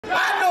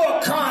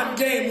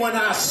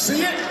when I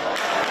see it.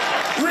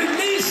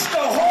 Release the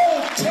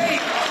whole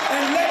tape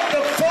and let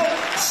the folk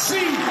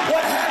see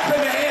what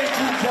happened to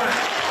Andrew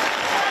Brown.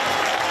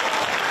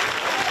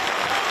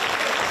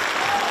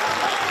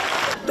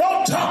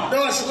 Don't talk to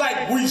us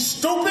like we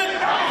stupid.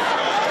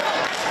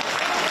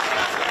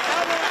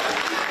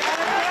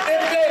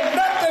 If there's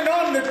nothing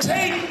on the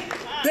tape,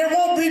 there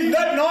won't be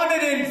nothing on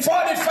it in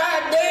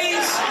 45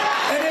 days.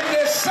 And if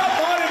there's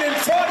something on it in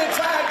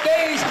 45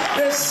 days,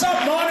 there's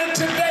something on it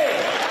today.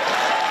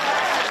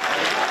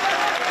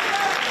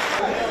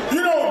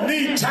 You don't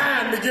need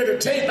time to get a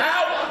tape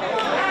out.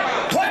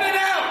 Put it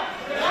out.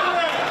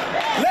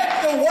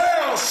 Let the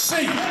world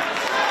see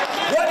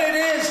what it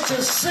is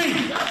to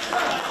see.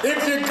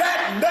 If you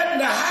got nothing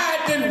to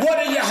hide, then what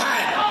are you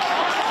hiding?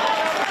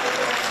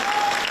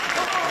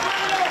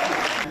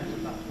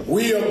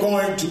 We are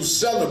going to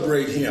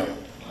celebrate him,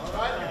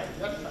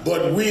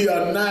 but we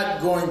are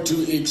not going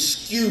to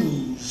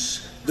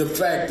excuse the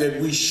fact that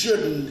we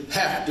shouldn't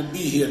have to be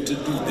here to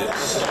do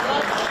this.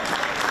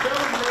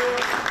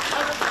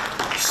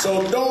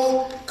 So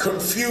don't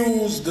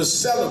confuse the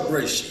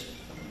celebration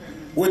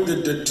with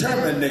the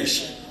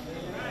determination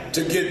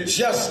to get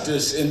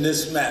justice in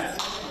this matter.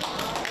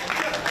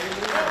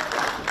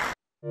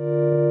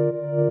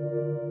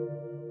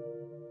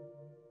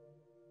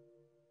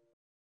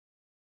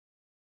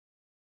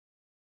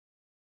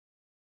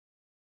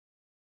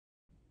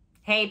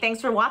 Hey, thanks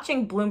for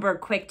watching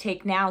Bloomberg Quick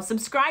Take Now.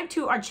 Subscribe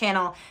to our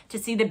channel to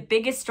see the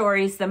biggest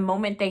stories the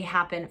moment they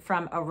happen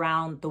from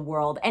around the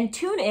world. And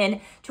tune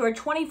in to our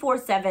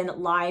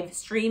 24/7 live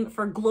stream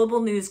for global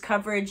news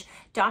coverage,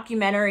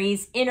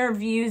 documentaries,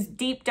 interviews,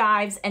 deep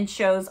dives, and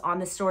shows on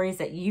the stories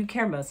that you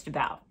care most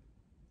about.